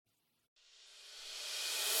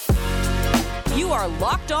You are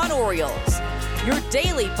Locked On Orioles, your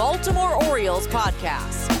daily Baltimore Orioles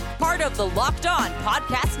podcast. Part of the Locked On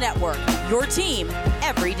Podcast Network, your team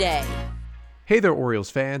every day. Hey there, Orioles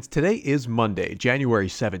fans. Today is Monday, January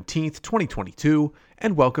 17th, 2022,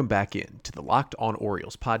 and welcome back in to the Locked On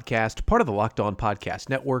Orioles podcast, part of the Locked On Podcast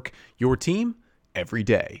Network, your team every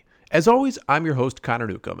day. As always, I'm your host, Connor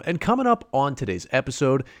Newcomb, and coming up on today's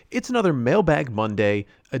episode, it's another Mailbag Monday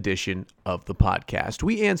edition of the podcast.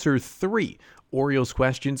 We answer 3 Orioles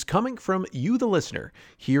questions coming from you, the listener,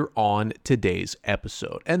 here on today's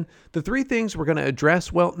episode. And the 3 things we're going to address,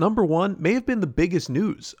 well, number 1 may have been the biggest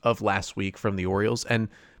news of last week from the Orioles, and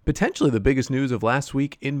potentially the biggest news of last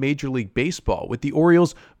week in Major League Baseball, with the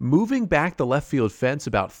Orioles moving back the left field fence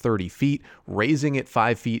about 30 feet, raising it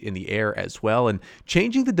 5 feet in the air as well, and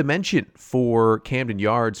changing the dimension for Camden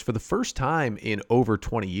Yards for the first time in over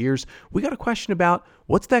 20 years. We got a question about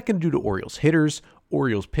what's that going to do to Orioles hitters,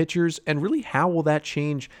 Orioles pitchers, and really how will that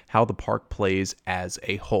change how the park plays as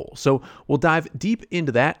a whole. So we'll dive deep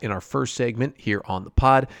into that in our first segment here on the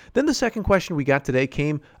pod. Then the second question we got today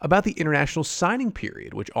came about the international signing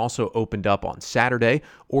period, which also opened up on Saturday.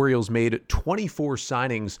 Orioles made 24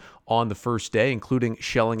 signings on the first day, including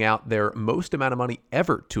shelling out their most amount of money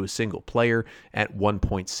ever to a single player at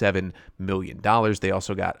 $1.7 million. They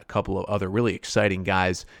also got a couple of other really exciting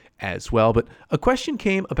guys as well. But a question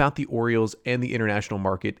came about the Orioles and the international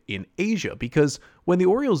market in Asia, because when the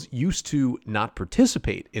Orioles used to not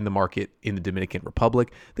participate in the market in the Dominican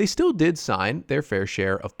Republic, they still did sign their fair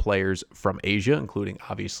share of players from Asia, including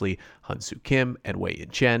obviously Hyun-Soo Kim and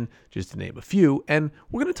Wei-Yin Chen, just to name a few. And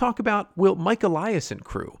we're going to talk about, will Mike Elias and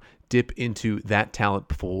crew dip into that talent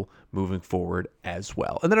pool moving forward as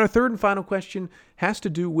well? And then our third and final question has to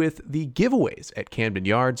do with the giveaways at Camden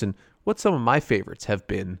Yards and what some of my favorites have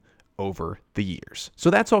been over the years. So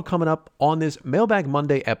that's all coming up on this Mailbag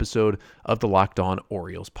Monday episode of the Locked On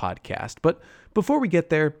Orioles podcast. But before we get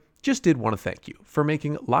there, just did want to thank you for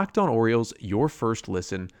making Locked On Orioles your first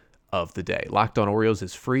listen of the day. Locked On Orioles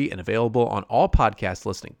is free and available on all podcast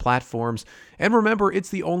listening platforms. And remember, it's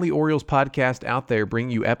the only Orioles podcast out there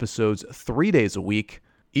bringing you episodes 3 days a week,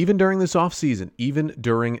 even during this off season, even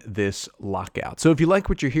during this lockout. So if you like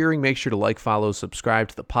what you're hearing, make sure to like, follow, subscribe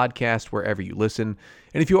to the podcast wherever you listen.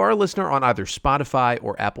 And if you are a listener on either Spotify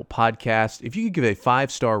or Apple Podcasts, if you could give a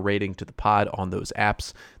 5-star rating to the pod on those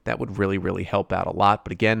apps, that would really, really help out a lot.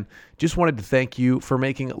 But again, just wanted to thank you for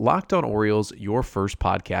making Locked On Orioles your first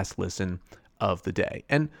podcast listen of the day.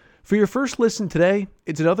 And for your first listen today,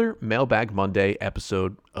 it's another Mailbag Monday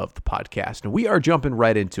episode of the podcast. And we are jumping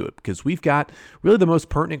right into it because we've got really the most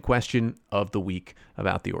pertinent question of the week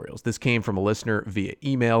about the Orioles. This came from a listener via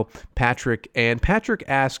email, Patrick, and Patrick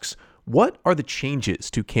asks, what are the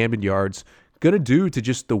changes to Camden Yards going to do to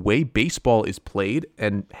just the way baseball is played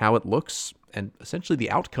and how it looks and essentially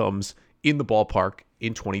the outcomes in the ballpark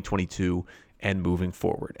in 2022 and moving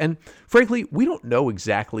forward? And frankly, we don't know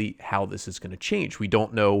exactly how this is going to change. We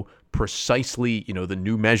don't know precisely, the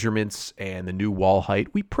new measurements and the new wall height.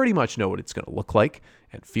 We pretty much know what it's going to look like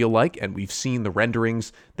and feel like, and we've seen the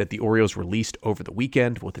renderings that the Orioles released over the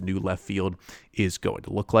weekend, what the new left field is going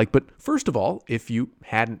to look like. But first of all, if you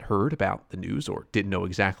hadn't heard about the news or didn't know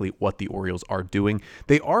exactly what the Orioles are doing,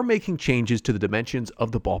 they are making changes to the dimensions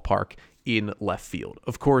of the ballpark in left field.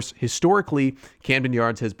 Of course, historically, Camden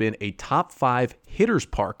Yards has been a top 5 hitters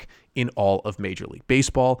park in all of Major League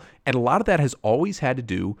Baseball, and a lot of that has always had to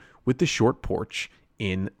do with the short porch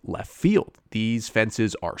in left field. These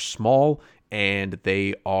fences are small, and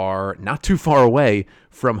they are not too far away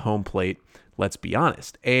from home plate, let's be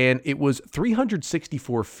honest. And it was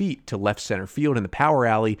 364 feet to left center field in the power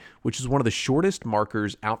alley, which is one of the shortest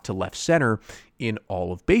markers out to left center in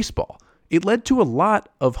all of baseball. It led to a lot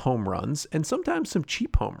of home runs and sometimes some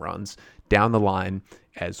cheap home runs down the line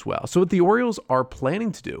as well. So what the Orioles are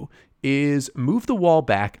planning to do is move the wall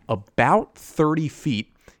back about 30 feet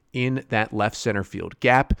in that left center field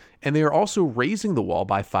gap, and they are also raising the wall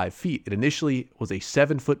by 5 feet. It initially was a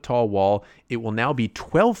 7-foot tall wall. It will now be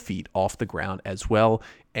 12 feet off the ground as well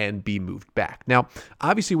and be moved back. Now,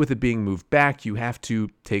 obviously with it being moved back, you have to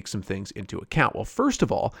take some things into account. Well, first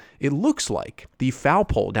of all, it looks like the foul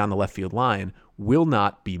pole down the left field line will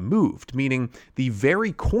not be moved, meaning the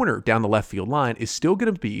very corner down the left field line is still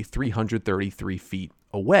going to be 333 feet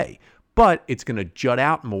away, but it's going to jut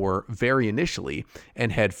out more very initially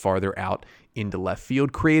and head farther out into left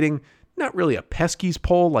field, creating not really a Pesky's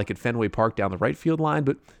pole like at Fenway Park down the right field line,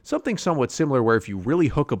 but something somewhat similar where if you really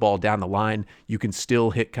hook a ball down the line, you can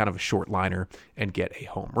still hit kind of a short liner and get a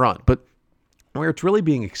home run. But where it's really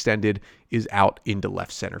being extended is out into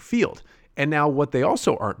left center field. And now what they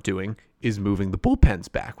also aren't doing is moving the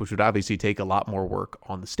bullpens back, which would obviously take a lot more work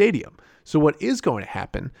on the stadium. So what is going to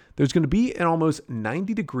happen, there's going to be an almost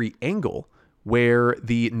 90-degree angle where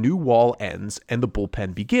the new wall ends and the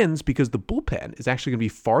bullpen begins, because the bullpen is actually going to be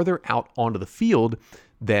farther out onto the field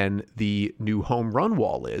than the new home run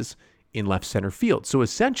wall is in left center field. So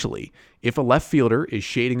essentially, if a left fielder is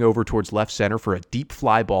shading over towards left center for a deep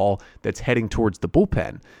fly ball that's heading towards the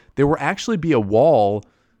bullpen, there will actually be a wall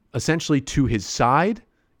essentially to his side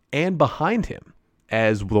and behind him,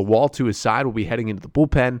 as the wall to his side will be heading into the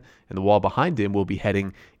bullpen and the wall behind him will be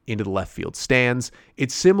heading into the left field stands.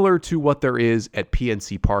 It's similar to what there is at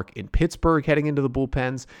PNC Park in Pittsburgh heading into the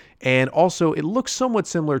bullpens. And also it looks somewhat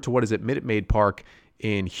similar to what is at Minute Maid Park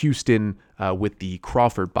in Houston with the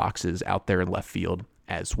Crawford boxes out there in left field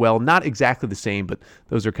as well. Not exactly the same, but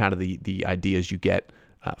those are kind of the ideas you get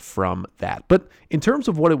from that. But in terms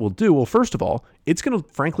of what it will do, well, first of all, it's going to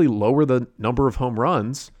frankly lower the number of home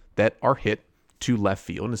runs that are hit to left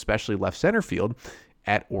field, and especially left center field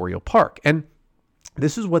at Oriole Park. And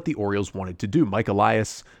this is what the Orioles wanted to do. Mike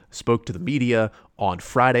Elias spoke to the media on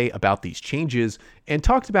Friday about these changes and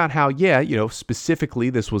talked about how, specifically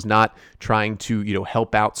this was not trying to,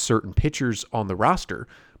 help out certain pitchers on the roster,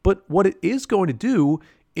 but what it is going to do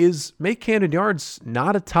is make Camden Yards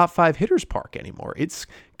not a top 5 hitters park anymore. It's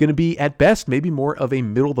going to be at best maybe more of a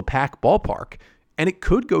middle of the pack ballpark, and it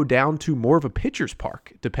could go down to more of a pitcher's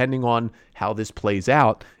park depending on how this plays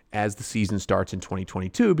out as the season starts in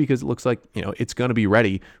 2022, because it looks like, it's going to be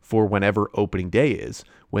ready for whenever opening day is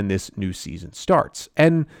when this new season starts.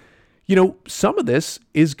 And, some of this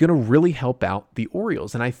is going to really help out the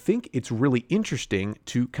Orioles. And I think it's really interesting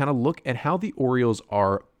to kind of look at how the Orioles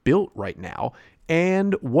are built right now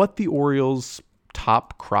and what the Orioles'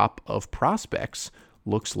 top crop of prospects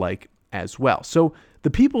looks like as well. So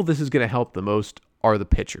the people this is going to help the most are the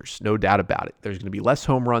pitchers, no doubt about it. There's going to be less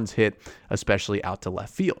home runs hit, especially out to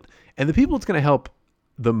left field. And the people it's going to help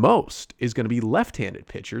the most is going to be left-handed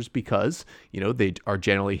pitchers because, they are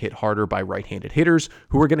generally hit harder by right-handed hitters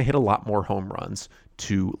who are going to hit a lot more home runs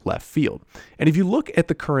to left field. And if you look at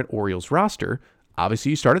the current Orioles roster,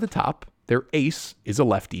 obviously you start at the top. Their ace is a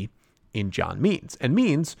lefty in John Means. And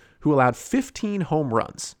Means, who allowed 15 home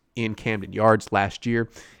runs in Camden Yards last year,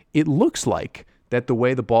 it looks like that the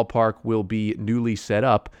way the ballpark will be newly set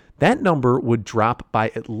up, that number would drop by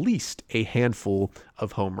at least a handful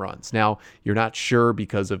of home runs. Now, you're not sure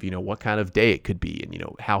because of, what kind of day it could be and,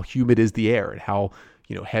 how humid is the air and how,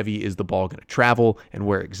 heavy is the ball going to travel and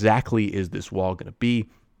where exactly is this wall going to be.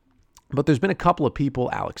 But there's been a couple of people,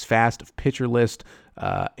 Alex Fast of Pitcher List,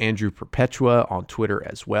 Andrew Perpetua on Twitter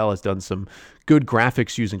as well, has done some good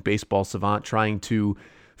graphics using Baseball Savant trying to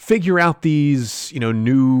figure out these,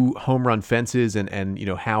 new home run fences and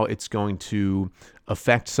how it's going to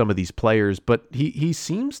affect some of these players. But he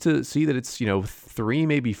seems to see that it's, 3,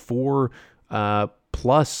 maybe 4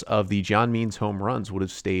 plus of the John Means home runs would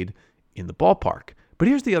have stayed in the ballpark. But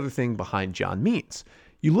here's the other thing behind John Means.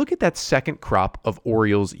 You look at that second crop of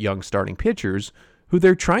Orioles young starting pitchers who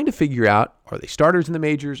they're trying to figure out, are they starters in the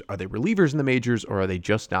majors? Are they relievers in the majors? Or are they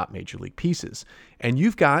just not major league pieces? And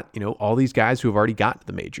you've got, all these guys who have already gotten to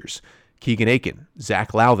the majors. Keegan Aiken,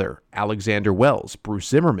 Zach Lowther, Alexander Wells, Bruce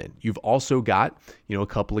Zimmerman. You've also got, a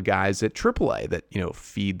couple of guys at AAA that,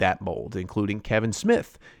 feed that mold, including Kevin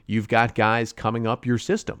Smith. You've got guys coming up your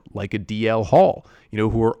system like a DL Hall,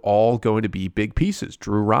 who are all going to be big pieces.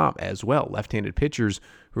 Drew Rom as well, left-handed pitchers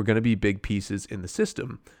who are going to be big pieces in the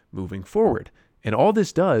system moving forward. And all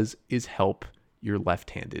this does is help your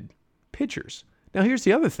left-handed pitchers. Now, here's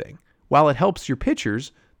the other thing. While it helps your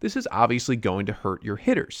pitchers, this is obviously going to hurt your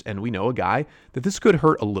hitters. And we know a guy that this could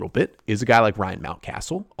hurt a little bit is a guy like Ryan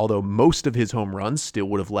Mountcastle, although most of his home runs still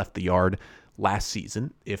would have left the yard last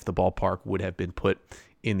season if the ballpark would have been put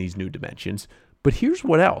in these new dimensions. But here's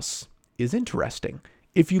what else is interesting.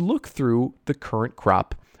 If you look through the current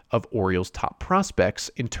crop of Orioles' top prospects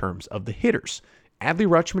in terms of the hitters, Adley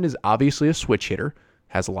Rutschman is obviously a switch hitter,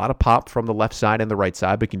 has a lot of pop from the left side and the right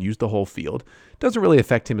side, but can use the whole field. Doesn't really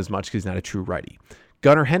affect him as much because he's not a true righty.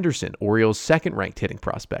 Gunnar Henderson, Orioles' second-ranked hitting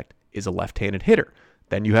prospect, is a left-handed hitter.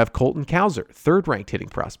 Then you have Colton Cowser, third-ranked hitting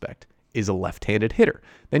prospect, is a left-handed hitter.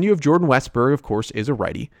 Then you have Jordan Westburg, of course, is a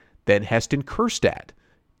righty. Then Heston Kjerstad,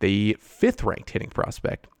 the fifth-ranked hitting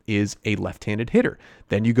prospect, is a left-handed hitter.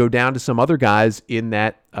 Then you go down to some other guys in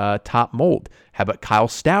that top mold. How about Kyle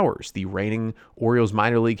Stowers, the reigning Orioles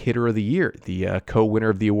minor league hitter of the year, the co-winner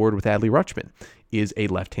of the award with Adley Rutschman, is a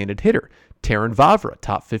left-handed hitter. Taran Vavra,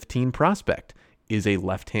 top 15 prospect, is a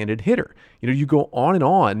left-handed hitter. You go on and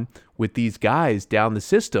on with these guys down the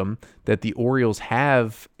system that the Orioles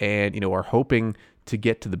have and, are hoping to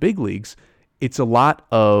get to the big leagues. it's a lot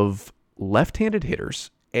of left-handed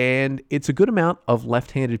hitters, and it's a good amount of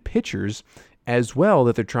left-handed pitchers as well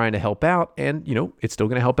that they're trying to help out. And, it's still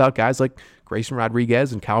going to help out guys like Grayson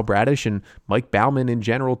Rodriguez and Kyle Bradish and Mike Baumann in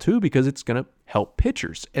general too, because it's going to help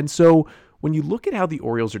pitchers. And so when you look at how the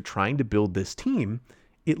Orioles are trying to build this team,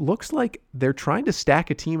 it looks like they're trying to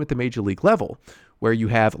stack a team at the major league level where you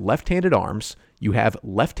have left-handed arms, you have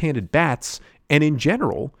left-handed bats, and in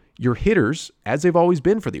general, your hitters, as they've always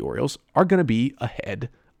been for the Orioles, are going to be ahead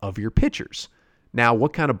of your pitchers. Now,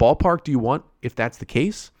 what kind of ballpark do you want if that's the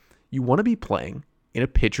case? You want to be playing in a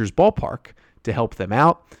pitcher's ballpark to help them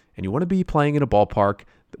out, and you want to be playing in a ballpark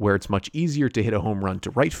where it's much easier to hit a home run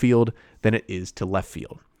to right field than it is to left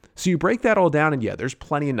field. So you break that all down, and there's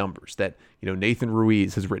plenty of numbers that Nathan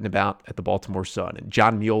Ruiz has written about at the Baltimore Sun, and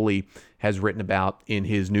John Mioli has written about in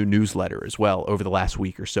his new newsletter as well over the last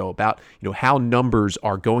week or so about how numbers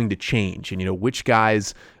are going to change, and which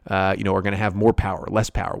guys are going to have more power, less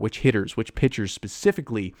power, which hitters, which pitchers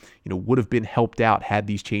specifically would have been helped out had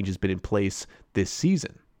these changes been in place this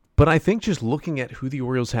season. But I think just looking at who the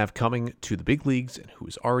Orioles have coming to the big leagues and who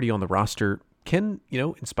is already on the roster can,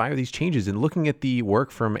 inspire these changes. And looking at the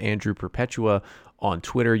work from Andrew Perpetua on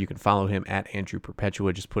Twitter, you can follow him at Andrew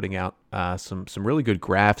Perpetua, just putting out some really good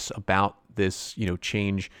graphs about this,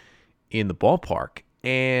 change in the ballpark.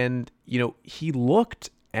 And, he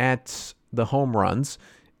looked at the home runs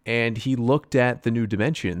and he looked at the new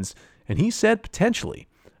dimensions, and he said potentially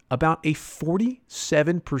about a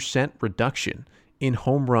 47% reduction in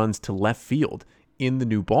home runs to left field in the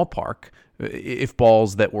new ballpark if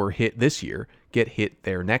balls that were hit this year get hit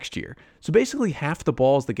there next year. So basically half the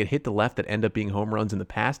balls that get hit to left that end up being home runs in the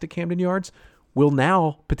past at Camden Yards will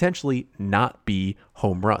now potentially not be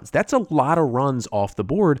home runs. That's a lot of runs off the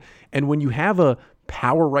board. And when you have a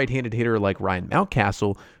power right-handed hitter like Ryan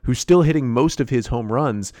Mountcastle, who's still hitting most of his home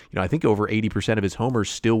runs, I think over 80% of his homers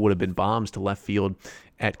still would have been bombs to left field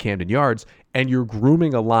at Camden Yards, and you're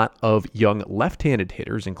grooming a lot of young left-handed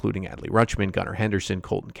hitters, including Adley Rutschman, Gunnar Henderson,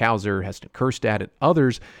 Colton Cowser, Heston Kjerstad, and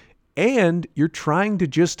others, and you're trying to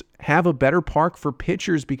just have a better park for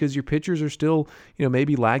pitchers because your pitchers are still,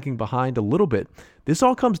 maybe lagging behind a little bit. This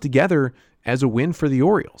all comes together as a win for the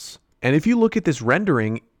Orioles. And if you look at this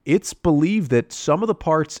rendering, it's believed that some of the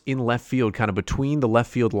parts in left field, kind of between the left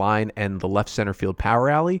field line and the left center field power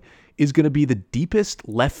alley, is going to be the deepest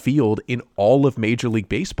left field in all of Major League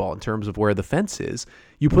Baseball in terms of where the fence is.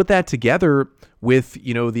 You put that together with,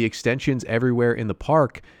 the extensions everywhere in the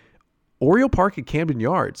park. Oriole Park at Camden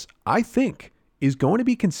Yards, I think, is going to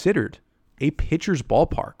be considered a pitcher's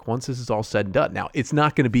ballpark once this is all said and done. Now, it's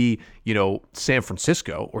not going to be, San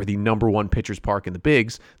Francisco or the number one pitcher's park in the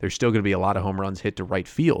bigs. There's still going to be a lot of home runs hit to right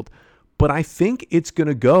field. But I think it's going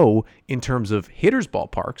to go, in terms of hitters'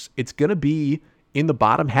 ballparks, it's going to be in the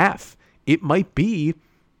bottom half. It might be,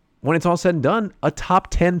 when it's all said and done, a top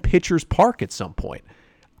 10 pitcher's park at some point.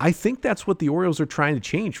 I think that's what the Orioles are trying to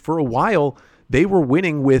change. For a while, they were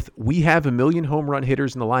winning with, we have 1 million home run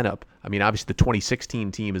hitters in the lineup. I mean, obviously the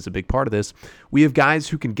 2016 team is a big part of this. We have guys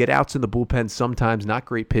who can get outs in the bullpen sometimes, not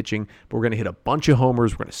great pitching, but we're going to hit a bunch of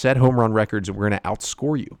homers, we're going to set home run records, and we're going to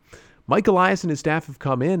outscore you. Mike Elias and his staff have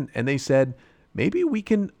come in and they said, maybe we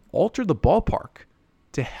can alter the ballpark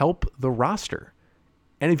to help the roster.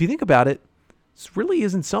 And if you think about it, this really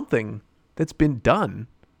isn't something that's been done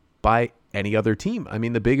by any other team. I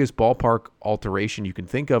mean, the biggest ballpark alteration you can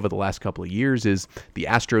think of the last couple of years is the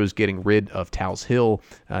Astros getting rid of Towles Hill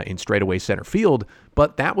in straightaway center field,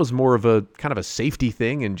 but that was more of a kind of a safety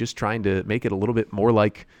thing and just trying to make it a little bit more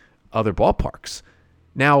like other ballparks.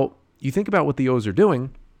 Now, you think about what the O's are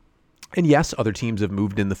doing, and yes, other teams have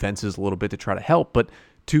moved in the fences a little bit to try to help, but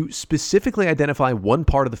to specifically identify one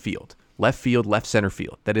part of the field, left center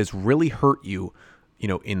field, that has really hurt you,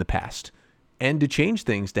 in the past, and to change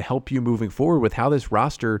things to help you moving forward with how this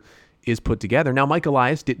roster is put together. Now, Mike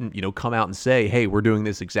Elias didn't, come out and say, hey, we're doing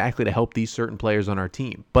this exactly to help these certain players on our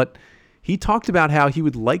team. But he talked about how he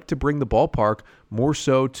would like to bring the ballpark more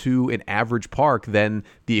so to an average park than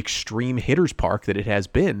the extreme hitters park that it has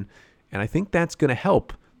been. And I think that's going to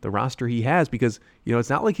help the roster he has because, it's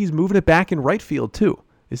not like he's moving it back in right field too.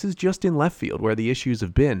 This is just in left field where the issues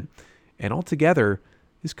have been. And altogether,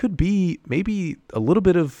 this could be maybe a little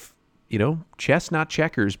bit of, chess, not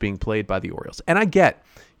checkers being played by the Orioles. And I get,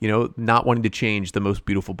 not wanting to change the most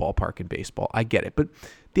beautiful ballpark in baseball. I get it. But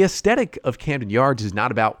the aesthetic of Camden Yards is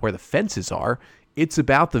not about where the fences are. It's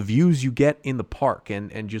about the views you get in the park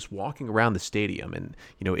and just walking around the stadium. And,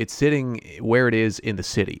 it's sitting where it is in the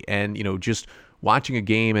city. And, just watching a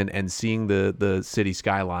game and seeing the city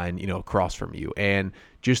skyline, across from you, and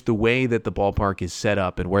just the way that the ballpark is set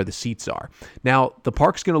up and where the seats are. Now, the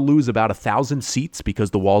park's going to lose about 1,000 seats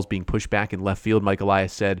because the wall's being pushed back in left field. Mike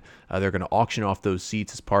Elias said they're going to auction off those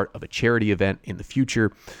seats as part of a charity event in the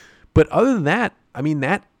future. But other than that,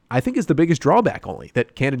 that I think is the biggest drawback, only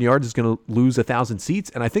that Camden Yards is going to lose 1,000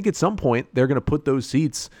 seats. And I think at some point they're going to put those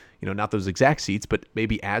seats, not those exact seats, but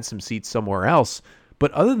maybe add some seats somewhere else.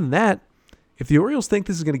 But other than that, if the Orioles think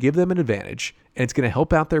this is going to give them an advantage and it's going to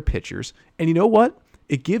help out their pitchers, and you know what?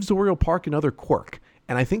 It gives Oriole Park another quirk.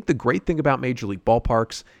 And I think the great thing about Major League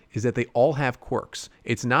ballparks is that they all have quirks.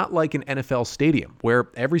 It's not like an NFL stadium where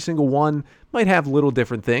every single one might have little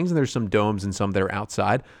different things, and there's some domes and some that are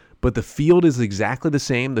outside, but the field is exactly the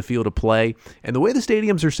same, the field of play, and the way the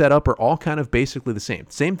stadiums are set up are all kind of basically the same.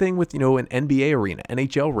 Same thing with, an NBA arena,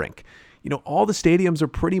 NHL rink. All the stadiums are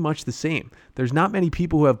pretty much the same. There's not many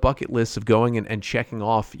people who have bucket lists of going and checking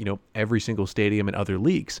off, every single stadium in other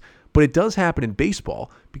leagues. But it does happen in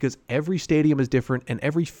baseball because every stadium is different and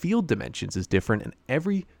every field dimensions is different, and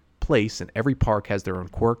every place and every park has their own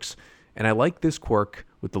quirks. And I like this quirk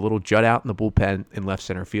with the little jut out in the bullpen in left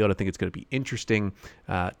center field. I think it's going to be interesting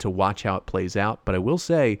to watch how it plays out. But I will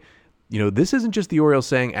say, this isn't just the Orioles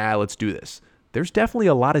saying, let's do this. There's definitely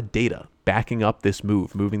a lot of data backing up this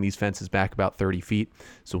move, moving these fences back about 30 feet.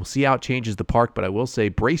 So we'll see how it changes the park. But I will say,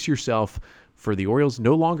 brace yourself for the Orioles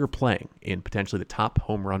no longer playing in potentially the top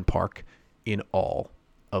home run park in all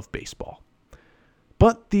of baseball.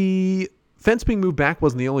 But the fence being moved back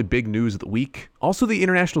wasn't the only big news of the week. Also, the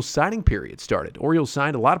international signing period started. Orioles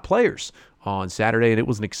signed a lot of players on Saturday, and it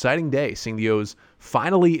was an exciting day seeing the O's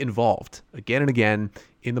finally involved again and again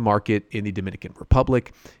in the market in the Dominican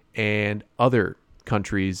Republic and other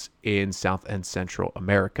countries in South and Central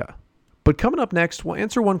America. But coming up next, we'll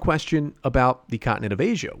answer one question about the continent of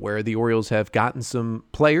Asia, where the Orioles have gotten some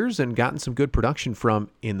players and gotten some good production from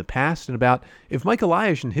in the past, and about if Mike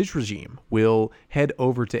Elias and his regime will head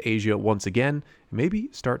over to Asia once again and maybe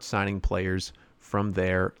start signing players from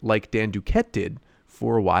there like Dan Duquette did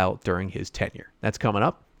for a while during his tenure. That's coming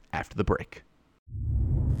up after the break.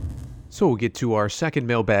 So we'll get to our second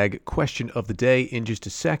mailbag question of the day in just a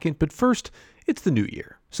second, but first, it's the new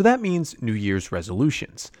year. So that means New Year's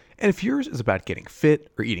resolutions. And if yours is about getting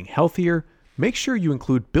fit or eating healthier, make sure you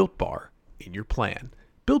include Built Bar in your plan.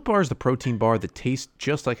 Built Bar is the protein bar that tastes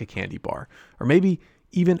just like a candy bar, or maybe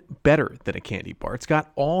even better than a candy bar. It's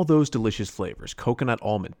got all those delicious flavors: coconut,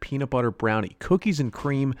 almond, peanut butter, brownie, cookies and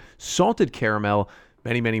cream, salted caramel,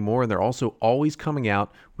 many, many more. And they're also always coming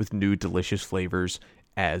out with new delicious flavors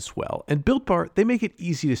as well. And Built Bar, they make it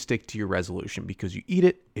easy to stick to your resolution because you eat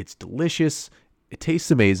it, it's delicious, it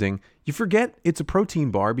tastes amazing. You forget it's a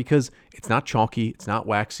protein bar because it's not chalky, it's not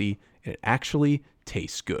waxy, and it actually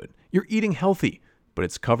tastes good. You're eating healthy, but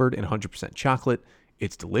it's covered in 100% chocolate.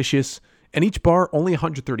 It's delicious, and each bar only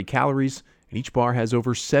 130 calories, and each bar has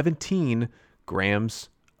over 17 grams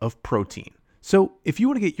of protein. So if you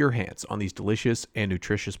want to get your hands on these delicious and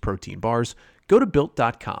nutritious protein bars, go to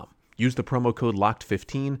Built.com. Use the promo code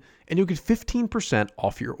LOCKED15 and you'll get 15%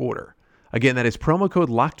 off your order. Again, that is promo code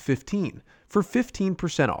LOCKED15 for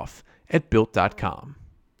 15% off at Built.com.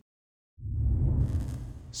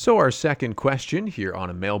 So our second question here on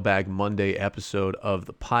a Mailbag Monday episode of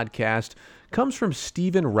the podcast comes from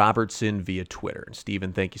Stephen Robertson via Twitter. And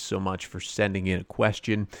Stephen, thank you so much for sending in a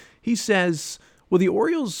question. He says, will the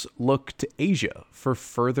Orioles look to Asia for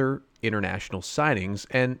further international signings?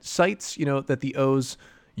 And cites, that the O's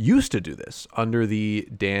used to do this under the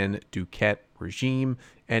Dan Duquette regime,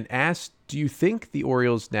 and asked, do you think the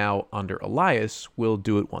Orioles now under Elias will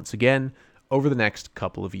do it once again over the next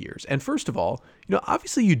couple of years? And first of all,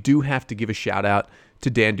 obviously you do have to give a shout out to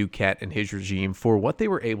Dan Duquette and his regime for what they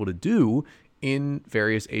were able to do in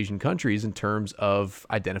various Asian countries in terms of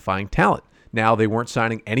identifying talent. Now, they weren't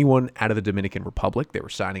signing anyone out of the Dominican Republic. They were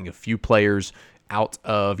signing a few players out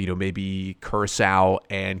of, maybe Curacao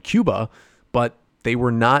and Cuba, but they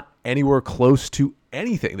were not anywhere close to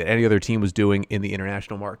anything that any other team was doing in the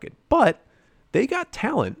international market. But they got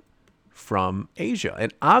talent from Asia.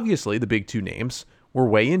 And obviously, the big two names were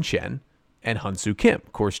Wei-Yin Chen and Hyun-Soo Kim.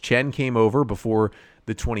 Of course, Chen came over before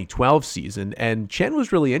the 2012 season. And Chen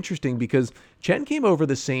was really interesting because Chen came over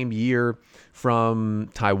the same year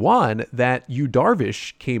from Taiwan that Yu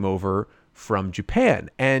Darvish came over from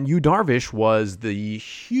Japan. And Yu Darvish was the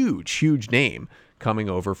huge name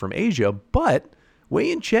coming over from Asia. But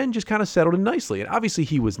Wei-Yin Chen just kind of settled in nicely. And obviously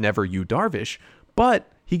he was never Yu Darvish, but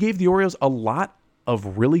he gave the Orioles a lot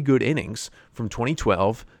of really good innings from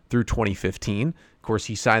 2012 through 2015. Of course,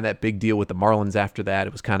 he signed that big deal with the Marlins after that.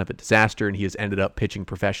 It was kind of a disaster, and he has ended up pitching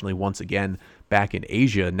professionally once again back in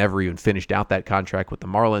Asia. Never even finished out that contract with the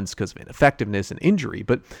Marlins because of ineffectiveness and injury.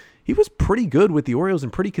 But he was pretty good with the Orioles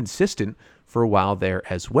and pretty consistent for a while there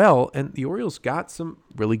as well. And the Orioles got some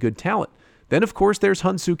really good talent. Then, of course, there's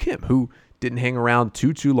Hyun-Soo Kim, who didn't hang around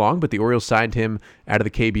too long, but the Orioles signed him out of the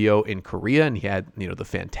KBO in Korea, and he had, the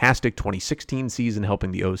fantastic 2016 season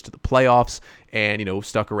helping the O's to the playoffs, and,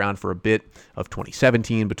 stuck around for a bit of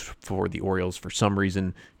 2017 before the Orioles, for some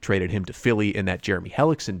reason, traded him to Philly in that Jeremy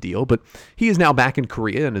Hellickson deal. But he is now back in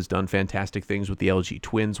Korea and has done fantastic things with the LG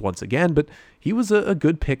Twins once again, but he was a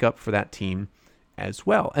good pickup for that team as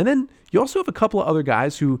well. And then you also have a couple of other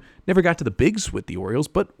guys who never got to the bigs with the Orioles,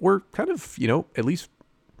 but were kind of, at least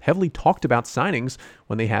heavily talked about signings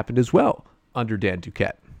when they happened as well under Dan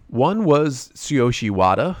Duquette. One was Tsuyoshi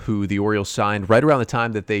Wada, who the Orioles signed right around the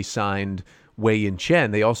time that they signed Wei-Yin Chen.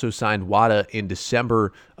 They also signed Wada in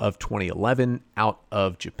December of 2011 out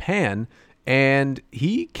of Japan, and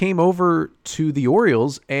he came over to the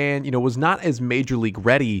Orioles and, was not as major league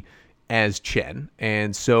ready as Chen,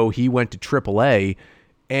 and so he went to AAA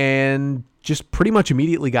and just pretty much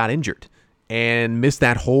immediately got injured and missed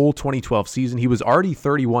that whole 2012 season. He was already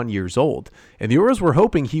 31 years old, and the Orioles were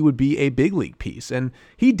hoping he would be a big league piece. And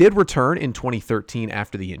he did return in 2013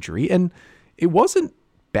 after the injury, and it wasn't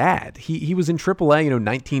bad. He was in AAA,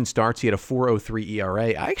 19 starts. He had a 4.03 ERA.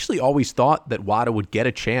 I actually always thought that Wada would get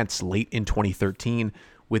a chance late in 2013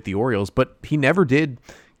 with the Orioles, but he never did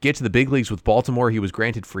get to the big leagues with Baltimore. He was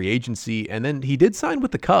granted free agency, and then he did sign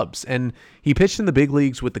with the Cubs, and he pitched in the big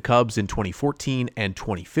leagues with the Cubs in 2014 and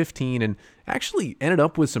 2015, and actually ended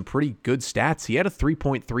up with some pretty good stats. He had a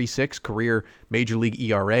 3.36 career major league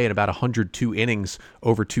ERA and about 102 innings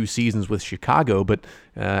over 2 seasons with Chicago, but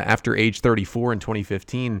after age 34 in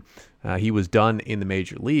 2015, he was done in the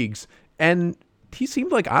major leagues, and he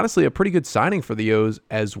seemed like, honestly, a pretty good signing for the O's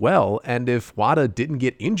as well. And if Wada didn't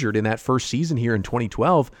get injured in that first season here in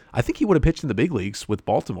 2012, I think he would have pitched in the big leagues with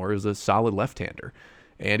Baltimore. He was a solid left-hander.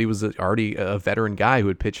 And he was already a veteran guy who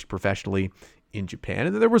had pitched professionally in Japan.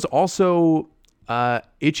 And then there was also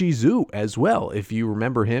Ichizu as well. If you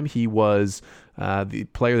remember him, he was the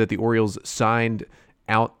player that the Orioles signed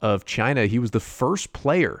out of China. He was the first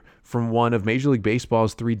player from one of Major League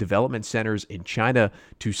Baseball's 3 development centers in China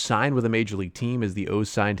to sign with a major league team, as the O's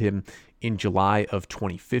signed him in July of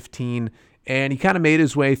 2015. And he kind of made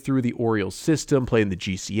his way through the Orioles system, played in the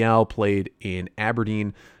GCL, played in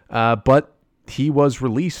Aberdeen, but he was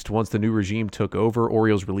released once the new regime took over.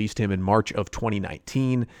 Orioles released him in March of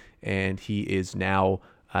 2019, and he is now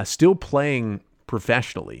still playing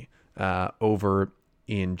professionally over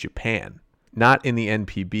in Japan. Not in the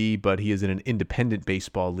NPB, but he is in an independent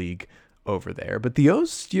baseball league over there. But the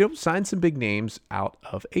O's, signed some big names out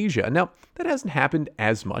of Asia. Now, that hasn't happened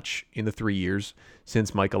as much in the 3 years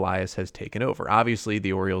since Mike Elias has taken over. Obviously,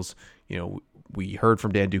 the Orioles, we heard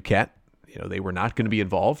from Dan Duquette, they were not going to be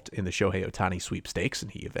involved in the Shohei Ohtani sweepstakes,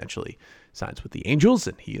 and he eventually signs with the Angels,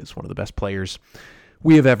 and he is one of the best players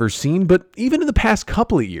we have ever seen. But even in the past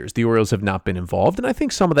couple of years, the Orioles have not been involved, and I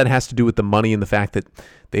think some of that has to do with the money and the fact that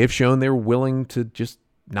they have shown they're willing to just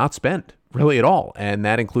not spend really at all, and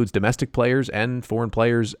that includes domestic players and foreign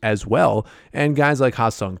players as well. And guys like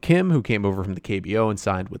Ha-Seong Kim, who came over from the KBO and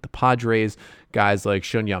signed with the Padres, guys like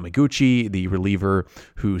Shun Yamaguchi, the reliever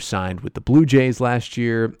who signed with the Blue Jays last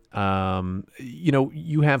year.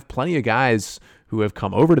 You have plenty of guys who have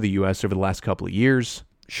come over to the U.S. over the last couple of years.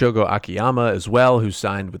 Shogo Akiyama as well, who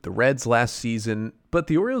signed with the Reds last season, but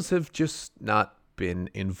the Orioles have just not been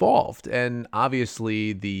involved. And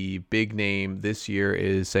obviously the big name this year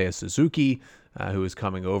is Seiya Suzuki, who is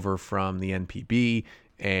coming over from the NPB.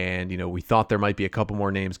 And, we thought there might be a couple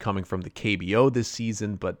more names coming from the KBO this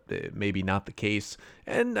season, but maybe not the case.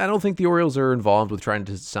 And I don't think the Orioles are involved with trying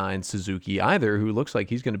to sign Suzuki either, who looks like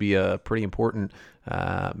he's going to be a pretty important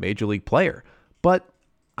major league player. But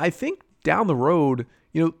I think down the road,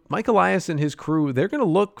 Mike Elias and his crew, they're going to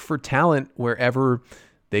look for talent wherever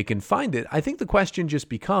they can find it. I think the question just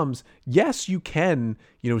becomes, yes, you can,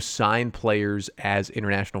 sign players as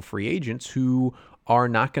international free agents who are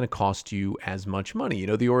not going to cost you as much money.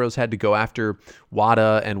 The Orioles had to go after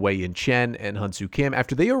Wada and Wei-Yin Chen and Hyun-Soo Kim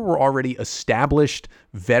after they were already established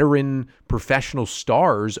veteran professional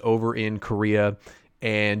stars over in Korea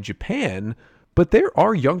and Japan. But there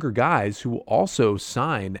are younger guys who will also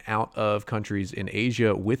sign out of countries in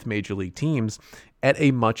Asia with major league teams at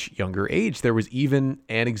a much younger age. There was even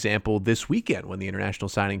an example this weekend when the international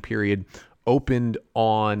signing period opened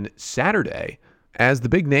on Saturday, as the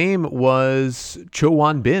big name was Cho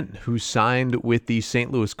Won-bin, who signed with the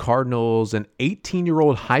St. Louis Cardinals, an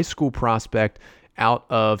 18-year-old high school prospect out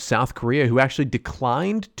of South Korea who actually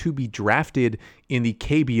declined to be drafted in the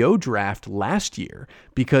KBO draft last year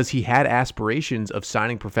because he had aspirations of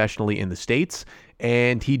signing professionally in the States,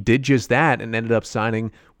 and he did just that and ended up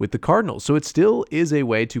signing with the Cardinals. So it still is a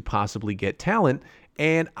way to possibly get talent.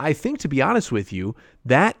 And I think, to be honest with you,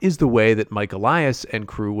 that is the way that Mike Elias and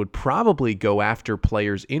crew would probably go after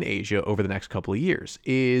players in Asia over the next couple of years,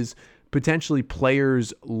 is potentially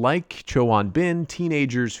players like Chowan Bin,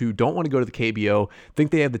 teenagers who don't want to go to the KBO,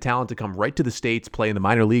 think they have the talent to come right to the States, play in the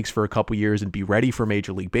minor leagues for a couple years, and be ready for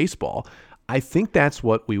Major League Baseball. I think that's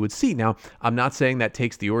what we would see. Now, I'm not saying that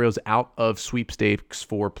takes the Orioles out of sweepstakes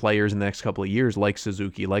for players in the next couple of years like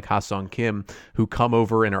Suzuki, like Ha-Sung Kim, who come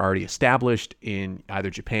over and are already established in either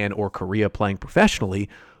Japan or Korea playing professionally.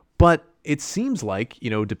 But it seems like,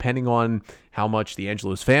 depending on how much the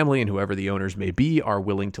Angelos family and whoever the owners may be are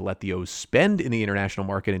willing to let the O's spend in the international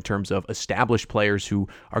market in terms of established players who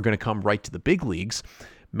are going to come right to the big leagues,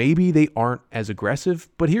 maybe they aren't as aggressive.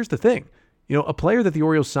 But here's the thing. A player that the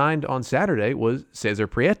Orioles signed on Saturday was Cesar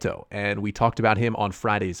Prieto, and we talked about him on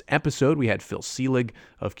Friday's episode. We had Phil Selig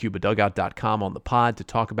of CubaDugout.com on the pod to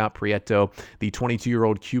talk about Prieto, the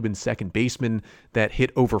 22-year-old Cuban second baseman that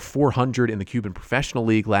hit over 400 in the Cuban Professional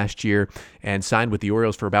League last year and signed with the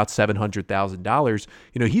Orioles for about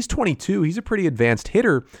 $700,000. He's 22. He's a pretty advanced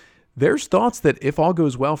hitter. There's thoughts that if all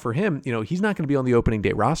goes well for him, he's not going to be on the opening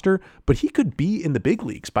day roster, but he could be in the big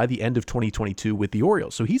leagues by the end of 2022 with the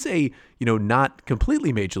Orioles. So he's not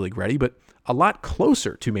completely Major League ready, but a lot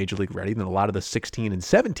closer to Major League ready than a lot of the 16 and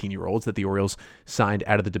 17-year-olds that the Orioles signed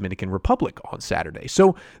out of the Dominican Republic on Saturday.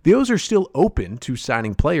 So the O's are still open to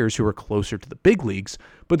signing players who are closer to the big leagues,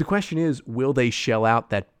 but the question is, will they shell out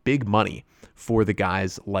that big money for the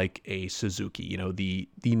guys like a Suzuki,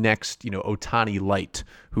 the next, Ohtani Light,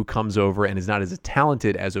 who comes over and is not as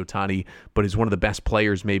talented as Ohtani, but is one of the best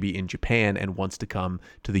players maybe in Japan and wants to come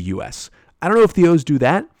to the U.S. I don't know if the O's do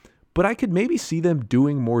that, but I could maybe see them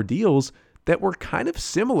doing more deals that were kind of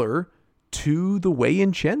similar to the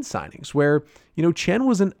Wei-Yin Chen signings, where, Chen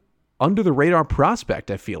was an under-the-radar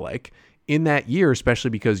prospect, I feel like, in that year,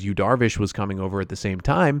 especially because Yu Darvish was coming over at the same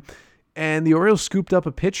time. And the Orioles scooped up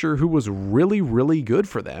a pitcher who was really, really good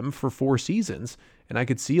for them for 4 seasons. And I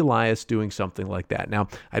could see Elias doing something like that. Now,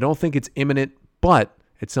 I don't think it's imminent, but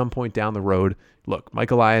at some point down the road, look,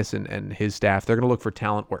 Mike Elias and his staff, they're going to look for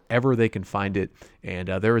talent wherever they can find it. And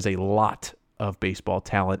there is a lot of baseball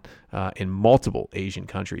talent in multiple Asian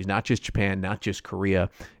countries, not just Japan, not just Korea.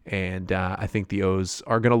 And I think the O's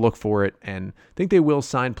are going to look for it and think they will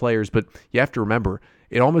sign players. But you have to remember,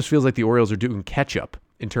 it almost feels like the Orioles are doing catch-up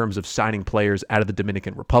in terms of signing players out of the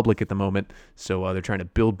Dominican Republic at the moment. So they're trying to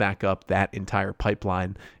build back up that entire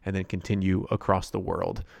pipeline and then continue across the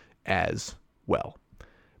world as well.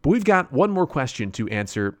 But we've got one more question to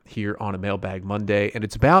answer here on a Mailbag Monday, and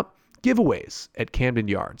it's about giveaways at Camden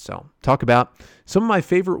Yards. So talk about some of my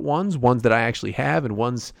favorite ones that I actually have and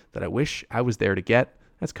ones that I wish I was there to get.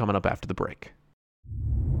 That's coming up after the break.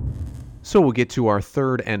 So we'll get to our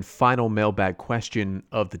third and final mailbag question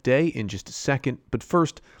of the day in just a second. But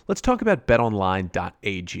first, let's talk about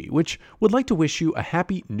betonline.ag, which would like to wish you a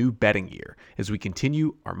happy new betting year as we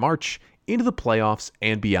continue our march into the playoffs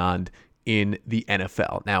and beyond in the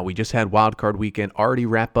NFL. Now, we just had Wild Card Weekend already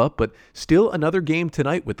wrap up, but still another game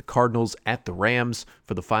tonight with the Cardinals at the Rams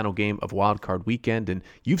for the final game of Wild Card Weekend. And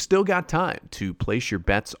you've still got time to place your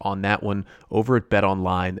bets on that one over at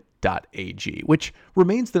betonline.ag, which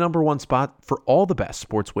remains the number one spot for all the best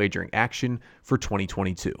sports wagering action for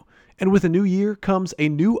 2022. And with a new year comes a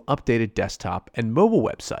new updated desktop and mobile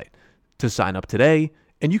website. To sign up today,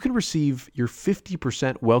 and you can receive your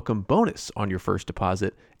 50% welcome bonus on your first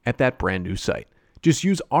deposit at that brand new site. Just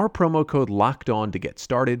use our promo code LOCKEDON to get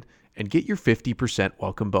started and get your 50%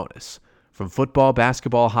 welcome bonus. From football,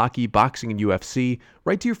 basketball, hockey, boxing, and UFC,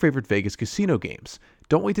 right to your favorite Vegas casino games.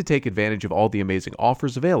 Don't wait to take advantage of all the amazing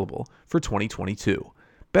offers available for 2022.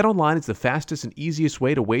 BetOnline is the fastest and easiest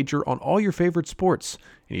way to wager on all your favorite sports,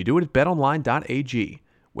 and you do it at betonline.ag,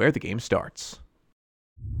 where the game starts.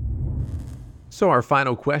 So our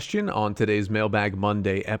final question on today's Mailbag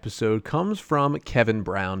Monday episode comes from Kevin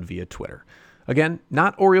Brown via Twitter. Again,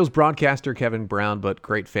 not Orioles broadcaster Kevin Brown, but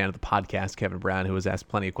great fan of the podcast, Kevin Brown, who has asked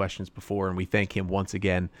plenty of questions before, and we thank him once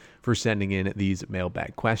again for sending in these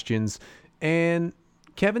mailbag questions. And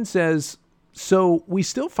Kevin says, so we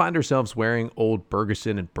still find ourselves wearing old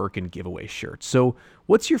Bergeson and Birkin giveaway shirts. So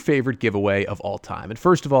what's your favorite giveaway of all time? And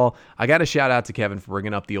first of all, I got to shout out to Kevin for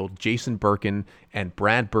bringing up the old Jason Birkin and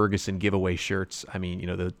Brad Bergeson giveaway shirts. I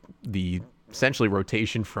mean, the essentially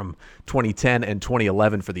rotation from 2010 and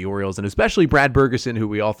 2011 for the Orioles, and especially Brad Bergeson, who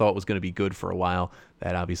we all thought was going to be good for a while.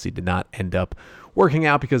 That obviously did not end up working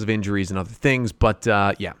out because of injuries and other things. But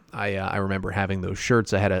I remember having those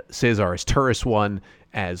shirts. I had a Cesar Izturis one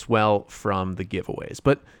as well from the giveaways.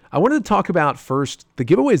 But I wanted to talk about first the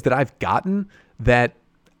giveaways that I've gotten that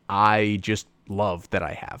I just love that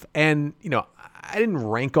I have. And, I didn't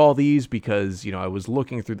rank all these because, I was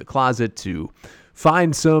looking through the closet to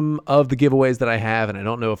find some of the giveaways that I have, and I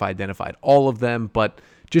don't know if I identified all of them, but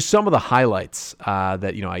just some of the highlights that,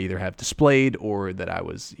 I either have displayed or that I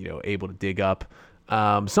was, able to dig up.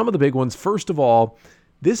 Some of the big ones. First of all,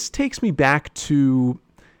 this takes me back to,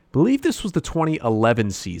 I believe this was the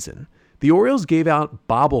 2011 season. The Orioles gave out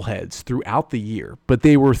bobbleheads throughout the year, but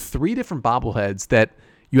they were 3 different bobbleheads that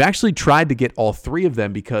you actually tried to get all 3 of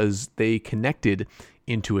them because they connected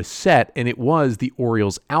into a set, and it was the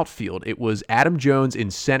Orioles outfield. It was Adam Jones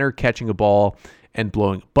in center catching a ball and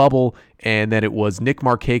blowing a bubble, and then it was Nick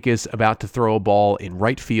Markakis about to throw a ball in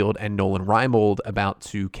right field and Nolan Reimold about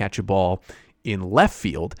to catch a ball in left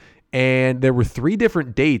field. And there were 3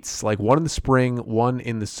 different dates, like one in the spring, one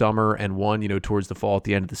in the summer, and one, towards the fall at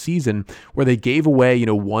the end of the season, where they gave away,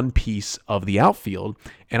 one piece of the outfield.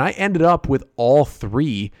 And I ended up with all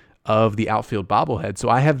 3 of the outfield bobbleheads. So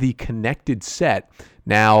I have the connected set.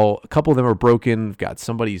 Now, a couple of them are broken. I've got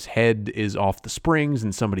somebody's head is off the springs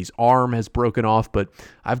and somebody's arm has broken off. But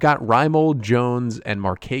I've got Reimold, Jones, and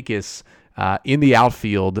Markakis in the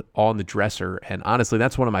outfield on the dresser. And honestly,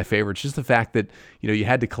 that's one of my favorites. Just the fact that, you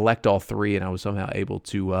had to collect all 3 and I was somehow able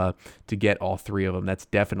to get all 3 of them. That's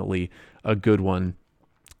definitely a good one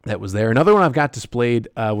that was there. Another one I've got displayed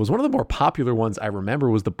was one of the more popular ones I remember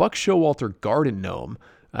was the Buck Showalter Garden Gnome.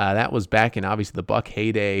 That was back in obviously the Buck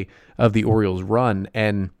heyday of the Orioles run.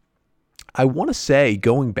 And I want to say,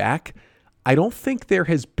 going back, I don't think there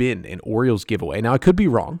has been an Orioles giveaway. Now, I could be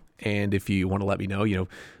wrong. And if you want to let me know,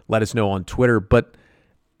 let us know on Twitter. But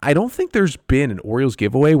I don't think there's been an Orioles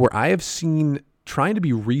giveaway where I have seen trying to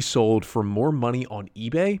be resold for more money on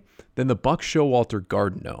eBay than the Buck Showalter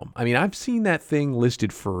Garden Gnome. I mean, I've seen that thing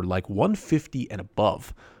listed for like $150 and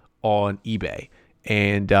above on eBay.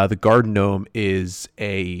 And the Garden Gnome is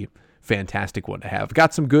a fantastic one to have. I've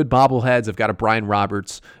got some good bobbleheads. I've got a Brian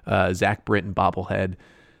Roberts, Zach Britton bobblehead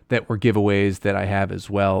that were giveaways that I have as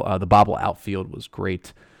well. The bobble outfield was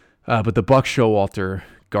great. But the Buck Showalter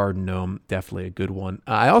Garden Gnome, definitely a good one.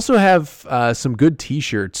 I also have some good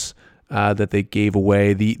T-shirts that they gave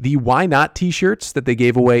away. The Why Not T-shirts that they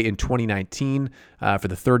gave away in 2019 for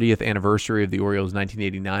the 30th anniversary of the Orioles'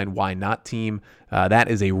 1989 Why Not team. That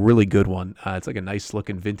is a really good one. It's like a nice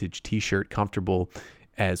looking vintage T-shirt, comfortable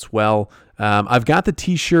as well. I've got the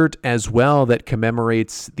T-shirt as well that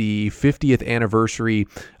commemorates the 50th anniversary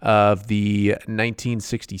of the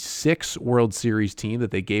 1966 World Series team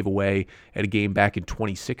that they gave away at a game back in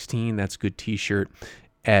 2016. That's a good T-shirt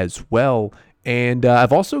as well. And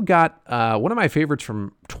I've also got one of my favorites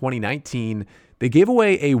from 2019. They gave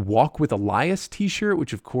away a Walk with Elias t-shirt,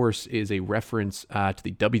 which of course is a reference to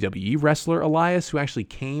the WWE wrestler Elias, who actually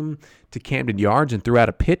came to Camden Yards and threw out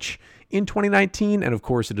a pitch in 2019. And of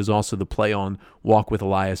course, it is also the play on Walk with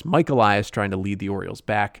Elias, Mike Elias trying to lead the Orioles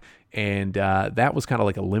back. And that was kind of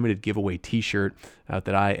like a limited giveaway t-shirt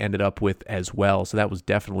that I ended up with as well. So that was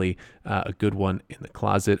definitely a good one in the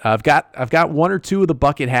closet. I've got one or two of the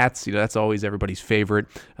bucket hats. That's always everybody's favorite.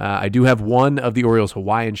 I do have one of the Orioles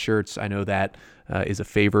Hawaiian shirts. I know that is a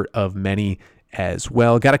favorite of many as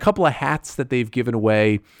well. Got a couple of hats that they've given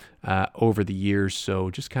away over the years. So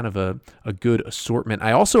just kind of a good assortment.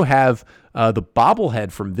 I also have the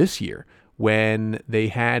bobblehead from this year, when they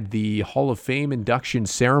had the Hall of Fame induction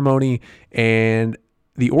ceremony and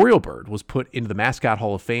the Oriole bird was put into the Mascot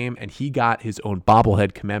Hall of Fame and he got his own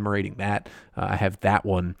bobblehead commemorating that. I have that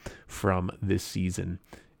one from this season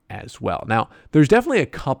as well. Now, there's definitely a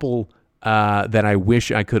couple that I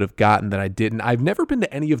wish I could have gotten that I didn't. I've never been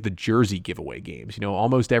to any of the jersey giveaway games.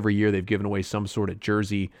 Almost every year they've given away some sort of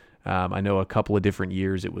jersey. I know a couple of different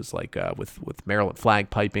years it was like with Maryland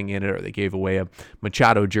flag piping in it, or they gave away a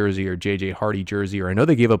Machado jersey or J.J. Hardy jersey, or I know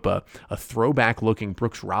they gave up a throwback-looking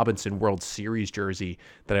Brooks Robinson World Series jersey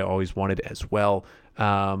that I always wanted as well.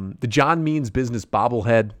 The John Means Business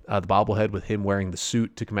bobblehead, the bobblehead with him wearing the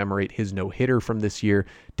suit to commemorate his no-hitter from this year,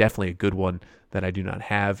 definitely a good one that I do not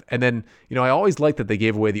have. And then, I always liked that they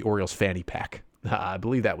gave away the Orioles fanny pack. I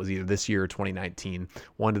believe that was either this year or 2019,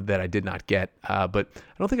 one that I did not get. But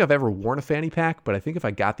I don't think I've ever worn a fanny pack, but I think if I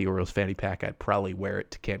got the Orioles fanny pack, I'd probably wear it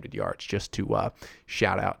to Camden Yards just to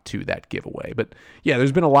shout out to that giveaway. But yeah,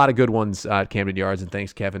 there's been a lot of good ones at Camden Yards, and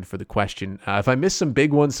thanks, Kevin, for the question. If I missed some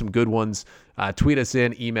big ones, some good ones, tweet us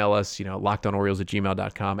in, email us,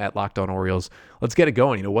 lockedOnOrioles@gmail.com, @LockedOnOrioles. Let's get it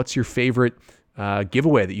going. What's your favorite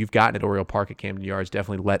giveaway that you've gotten at Oriole Park at Camden Yards?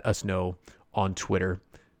 Definitely let us know on Twitter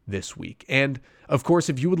this week. And of course,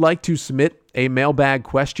 if you would like to submit a mailbag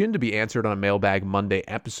question to be answered on a Mailbag Monday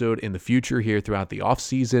episode in the future here throughout the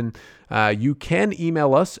offseason, you can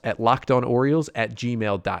email us at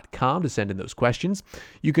lockedonorioles@gmail.com to send in those questions.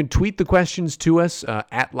 You can tweet the questions to us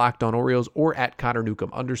at LockedOnOrioles or at Connor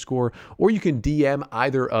Newcomb _, or you can DM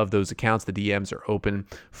either of those accounts. The DMs are open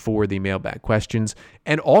for the mailbag questions.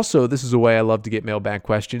 And also, this is a way I love to get mailbag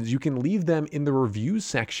questions. You can leave them in the reviews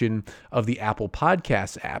section of the Apple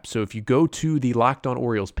Podcasts app. So if you go to the Locked On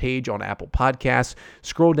Orioles page on Apple Podcasts,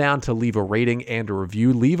 scroll down to leave a rating and a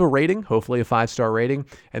review. Leave a rating, hopefully a 5-star rating,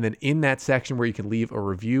 and then in that section where you can leave a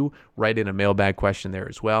review, write in a mailbag question there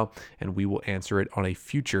as well, and we will answer it on a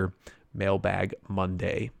future Mailbag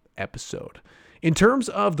Monday episode. In terms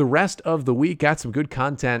of the rest of the week, got some good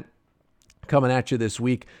content coming at you this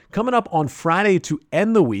week. Coming up on Friday to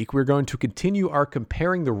end the week, we're going to continue our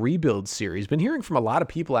Comparing the Rebuild series. Been hearing from a lot of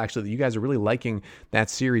people, actually, that you guys are really liking that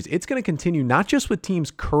series. It's going to continue not just with teams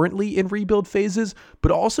currently in rebuild phases,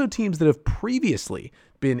 but also teams that have previously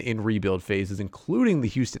been in rebuild phases, including the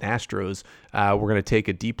Houston Astros. We're going to take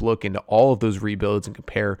a deep look into all of those rebuilds and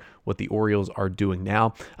compare what the Orioles are doing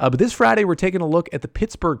now. But this Friday, we're taking a look at the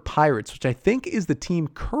Pittsburgh Pirates, which I think is the team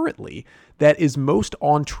currently that is most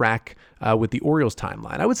on track with the Orioles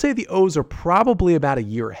timeline. I would say the O's are probably about a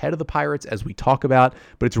year ahead of the Pirates, as we talk about,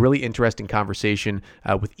 but it's a really interesting conversation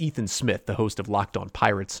with Ethan Smith, the host of Locked On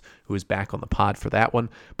Pirates, who is back on the pod for that one.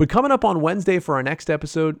 But coming up on Wednesday for our next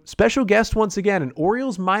episode, special guest once again, an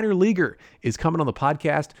Orioles minor leaguer is coming on the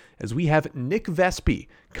podcast, as we have Nick Vespi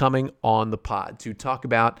coming on the pod to talk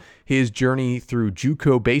about his journey through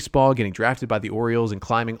JUCO baseball, getting drafted by the Orioles and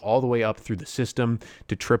climbing all the way up through the system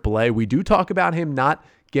to AAA. We do talk about him not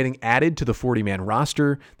getting added to the 40-man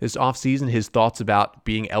roster this offseason, his thoughts about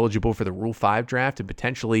being eligible for the Rule 5 draft and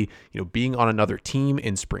potentially, being on another team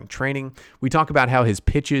in spring training. We talk about how his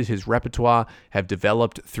pitches, his repertoire have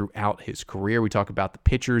developed throughout his career. We talk about the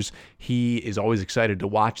pitchers he is always excited to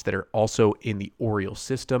watch that are also in the Orioles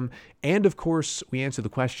system. And of course, we answer the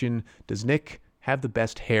question, does Nick have the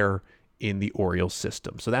best hair in the Orioles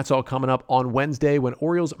system? So that's all coming up on Wednesday when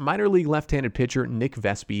Orioles minor league left-handed pitcher Nick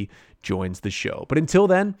Vespi joins the show. But until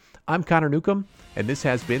then, I'm Connor Newcomb, and this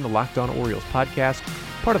has been the Locked On Orioles podcast,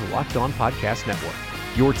 part of the Locked On Podcast Network.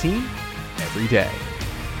 Your team every day.